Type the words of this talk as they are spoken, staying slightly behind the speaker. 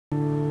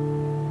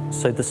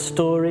So the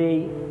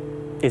story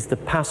is the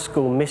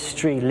Paschal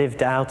mystery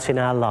lived out in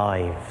our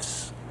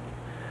lives.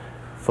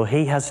 For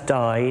he has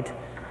died,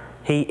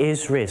 he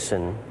is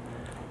risen,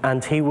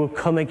 and he will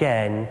come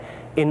again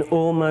in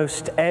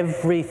almost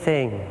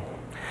everything.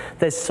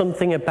 There's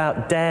something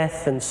about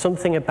death and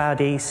something about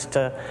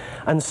Easter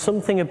and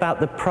something about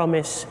the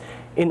promise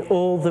in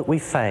all that we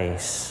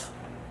face.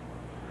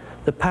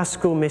 The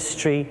Paschal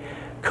mystery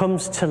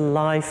comes to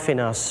life in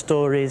our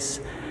stories,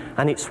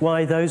 and it's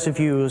why those of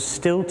you who are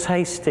still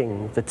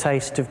tasting the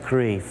taste of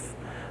grief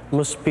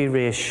must be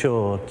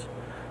reassured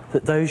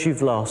that those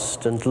you've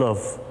lost and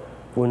love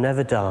will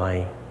never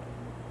die.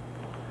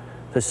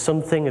 There's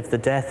something of the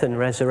death and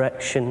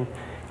resurrection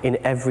in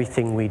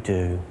everything we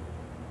do.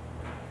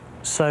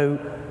 So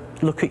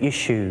look at your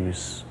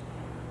shoes.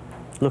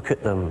 Look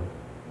at them.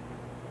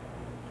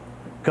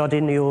 God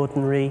in the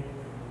ordinary,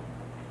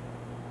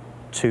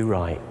 too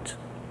right.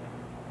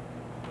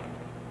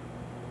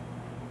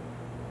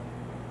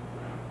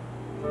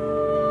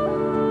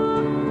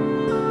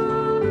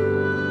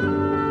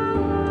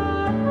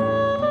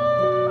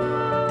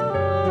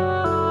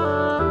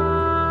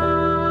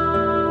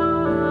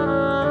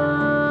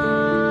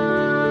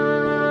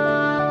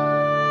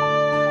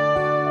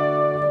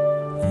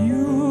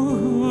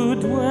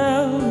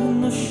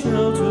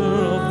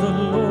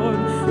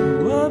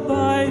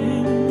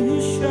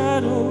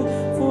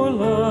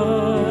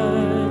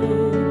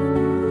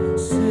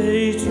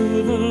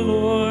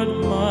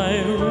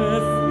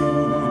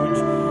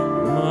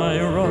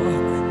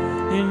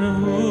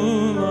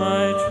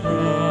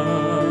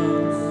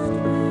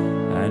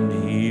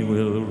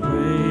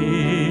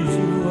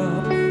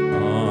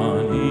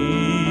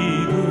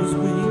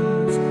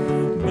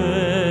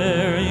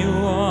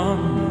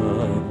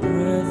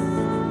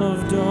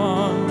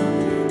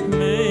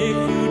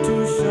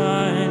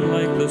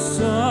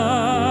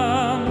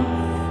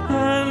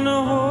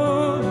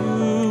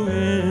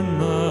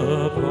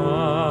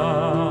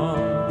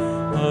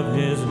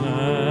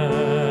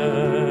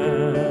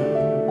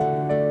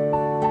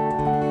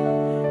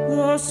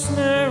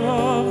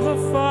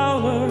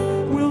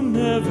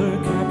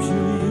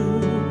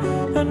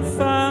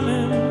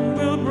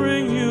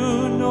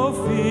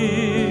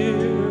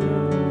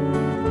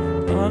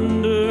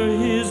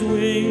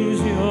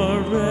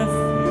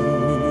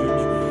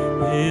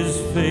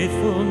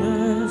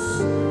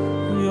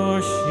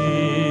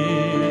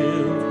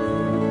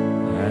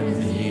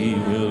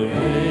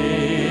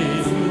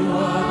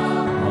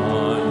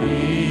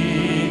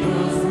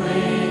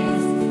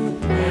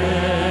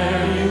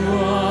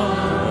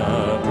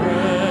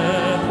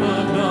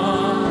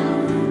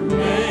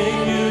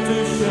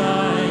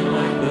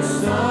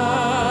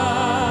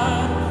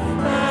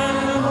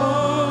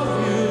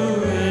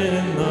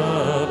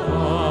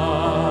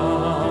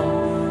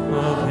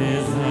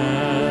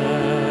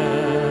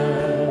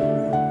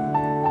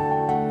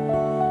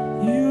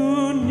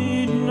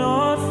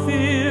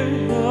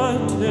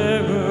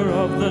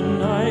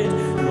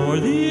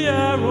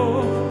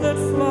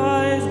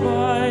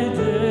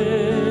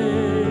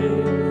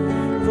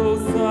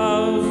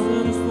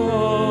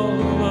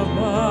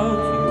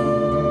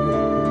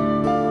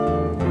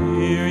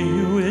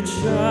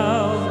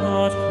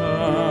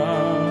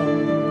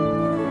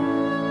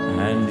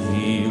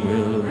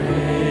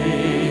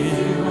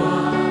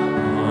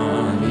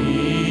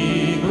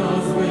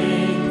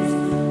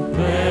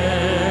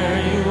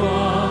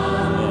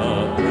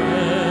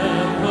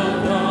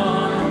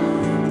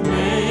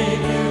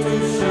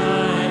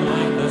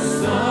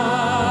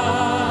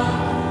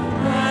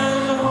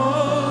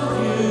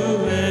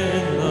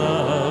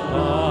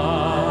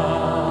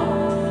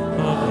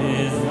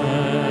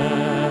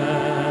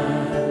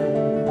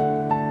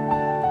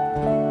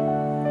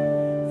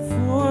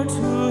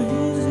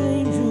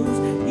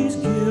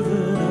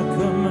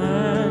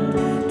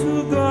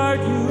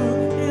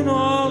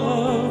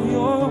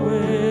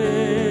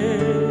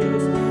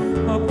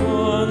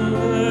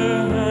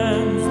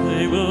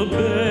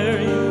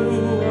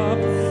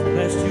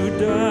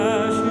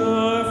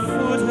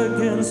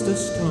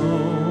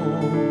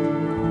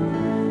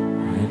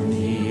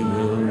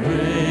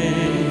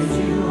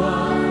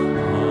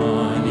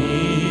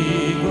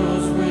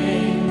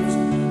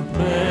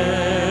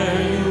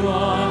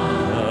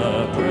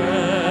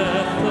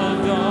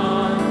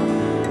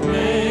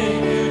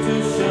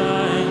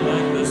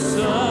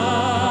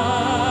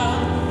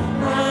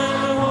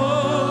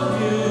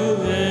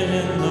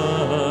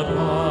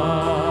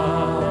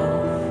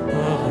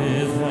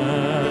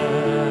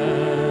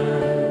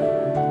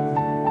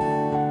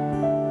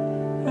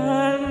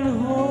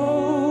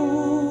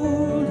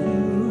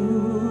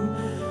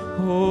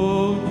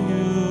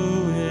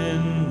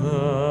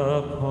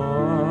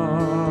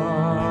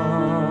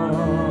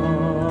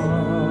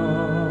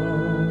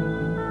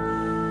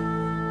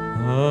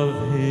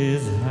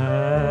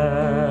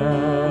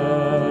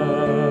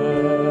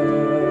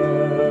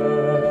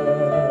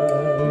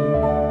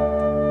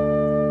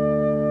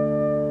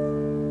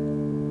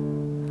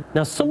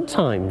 Now,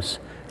 sometimes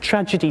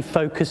tragedy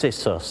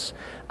focuses us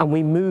and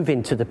we move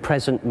into the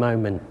present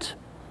moment.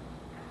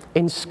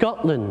 In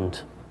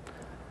Scotland,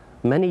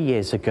 Many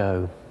years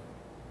ago,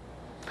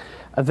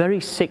 a very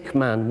sick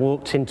man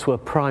walked into a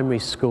primary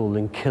school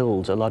and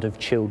killed a lot of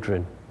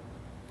children,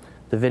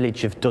 the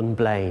village of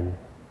Dunblane.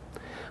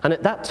 And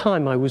at that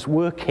time, I was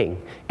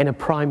working in a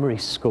primary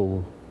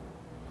school.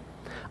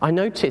 I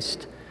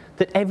noticed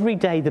that every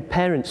day the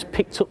parents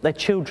picked up their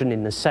children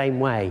in the same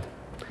way.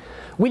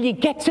 Will you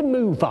get a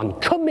move on?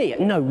 Come here.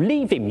 No,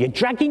 leave him. You're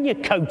dragging your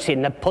coat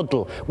in the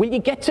puddle. Will you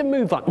get a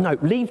move on? No,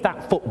 leave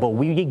that football.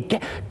 Will you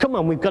get... Come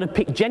on, we've got to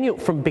pick Jenny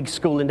up from big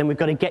school and then we've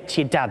got to get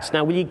to your dad's.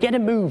 Now, will you get a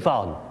move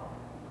on?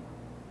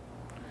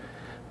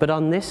 But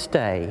on this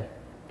day,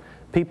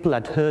 people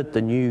had heard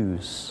the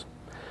news.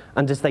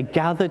 And as they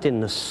gathered in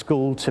the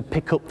school to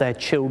pick up their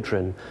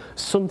children,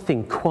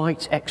 something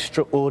quite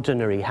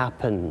extraordinary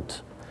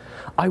happened.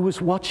 I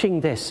was watching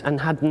this and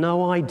had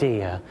no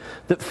idea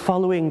that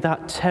following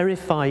that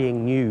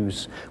terrifying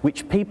news,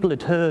 which people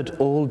had heard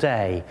all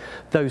day,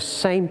 those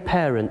same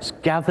parents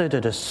gathered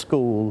at a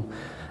school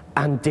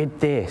and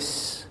did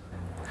this.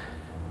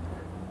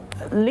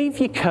 Leave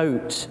your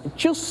coat,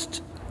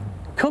 just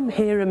come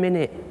here a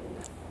minute.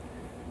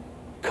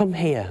 Come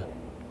here.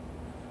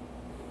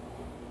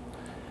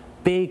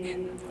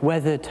 Big,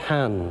 weathered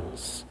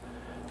hands,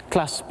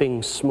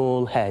 clasping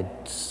small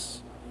heads.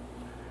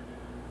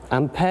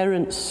 And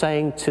parents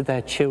saying to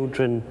their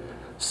children,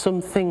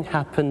 something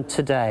happened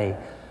today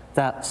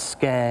that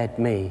scared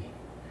me.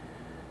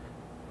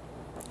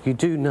 You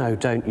do know,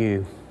 don't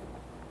you,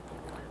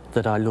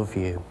 that I love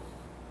you.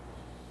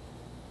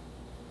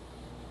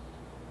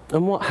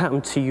 And what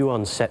happened to you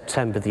on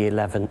September the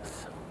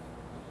 11th?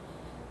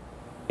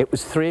 It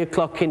was 3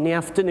 o'clock in the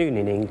afternoon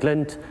in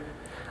England,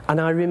 and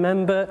I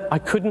remember I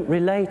couldn't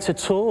relate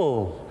at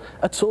all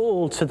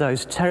to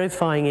those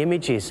terrifying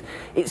images.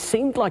 It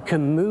seemed like a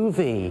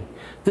movie,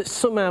 that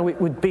somehow it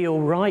would be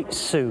all right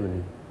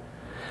soon.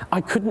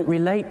 I couldn't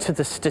relate to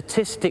the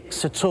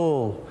statistics at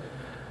all.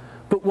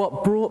 But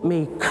what brought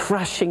me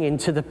crashing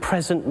into the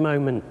present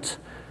moment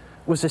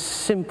was a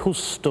simple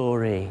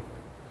story.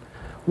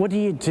 What do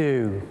you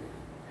do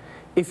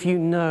if you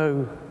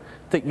know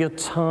that your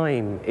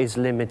time is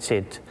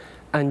limited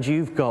and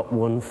you've got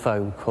one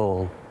phone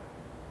call?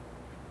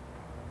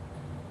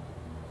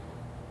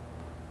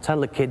 Tell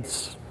the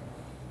kids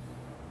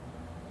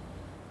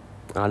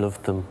I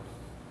love them.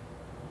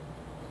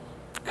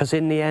 Because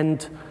in the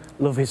end,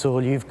 love is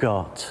all you've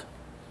got.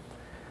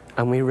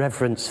 And we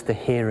reverence the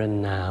here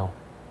and now.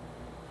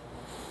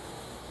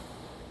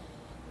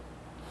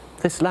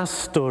 This last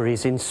story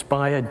is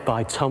inspired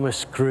by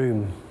Thomas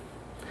Groome.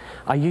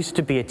 I used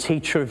to be a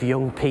teacher of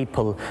young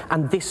people,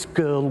 and this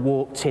girl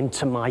walked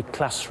into my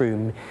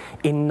classroom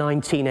in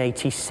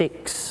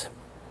 1986.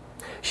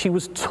 She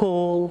was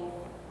tall,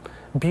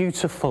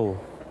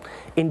 beautiful,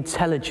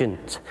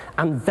 intelligent,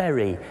 and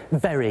very,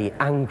 very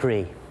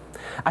angry.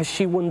 As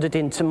she wandered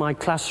into my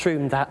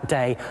classroom that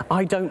day,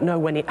 I don't know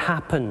when it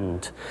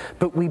happened,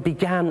 but we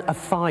began a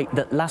fight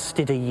that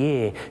lasted a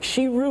year.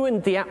 She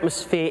ruined the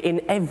atmosphere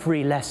in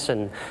every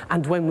lesson,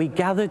 and when we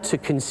gathered to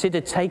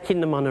consider taking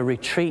them on a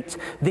retreat,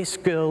 this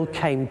girl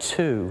came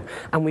too,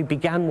 and we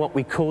began what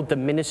we called the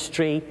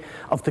Ministry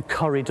of the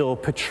Corridor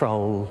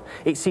Patrol.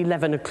 It's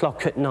 11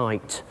 o'clock at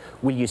night.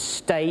 Will you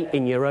stay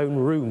in your own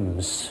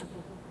rooms?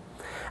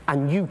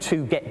 And you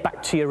two get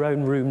back to your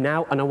own room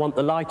now, and I want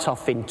the light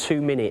off in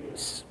 2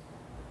 minutes.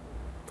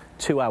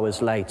 2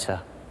 hours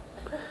later.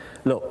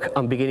 Look,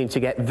 I'm beginning to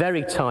get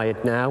very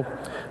tired now.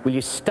 Will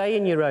you stay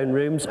in your own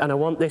rooms, and I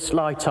want this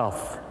light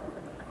off.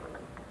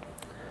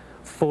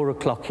 4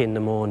 o'clock in the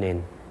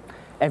morning.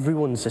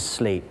 Everyone's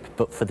asleep,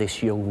 but for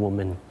this young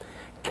woman,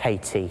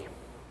 Katie.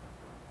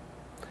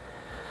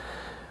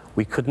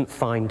 We couldn't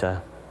find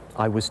her.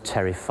 I was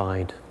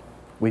terrified.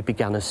 We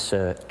began a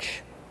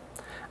search.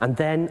 And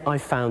then I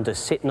found her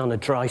sitting on a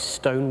dry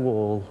stone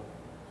wall,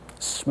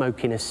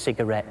 smoking a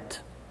cigarette.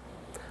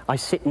 I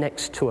sit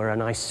next to her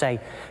and I say,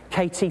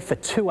 Katie, for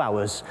 2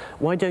 hours,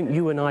 why don't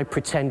you and I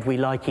pretend we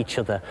like each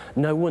other?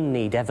 No one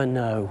need ever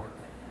know.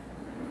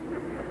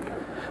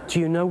 Do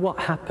you know what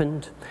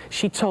happened?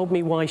 She told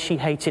me why she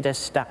hated her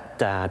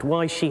stepdad,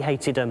 why she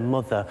hated her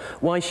mother,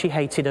 why she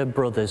hated her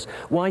brothers,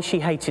 why she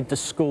hated the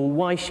school,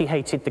 why she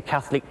hated the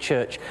Catholic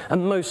Church,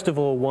 and most of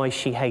all, why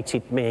she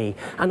hated me.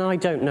 And I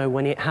don't know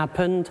when it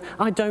happened.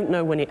 I don't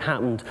know when it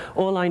happened.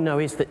 All I know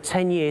is that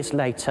 10 years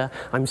later,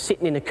 I'm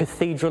sitting in a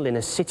cathedral in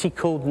a city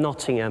called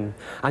Nottingham,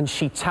 and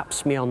she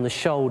taps me on the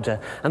shoulder.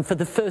 And for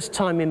the first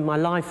time in my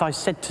life, I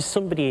said to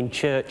somebody in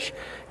church,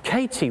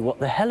 Katie, what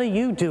the hell are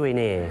you doing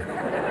here?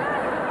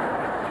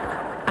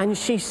 And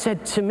she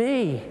said to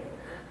me,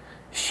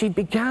 she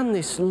began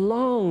this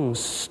long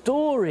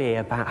story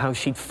about how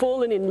she'd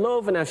fallen in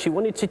love and how she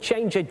wanted to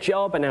change her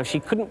job and how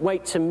she couldn't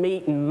wait to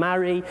meet and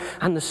marry.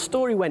 And the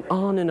story went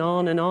on and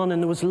on and on,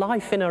 and there was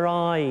life in her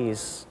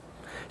eyes.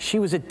 She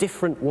was a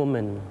different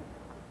woman.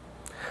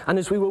 And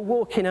as we were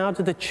walking out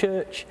of the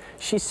church,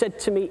 she said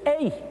to me,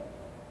 hey,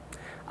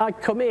 I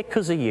come here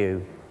because of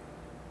you.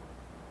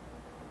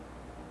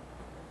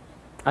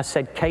 I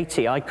said,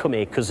 Katie, I come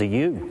here because of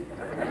you.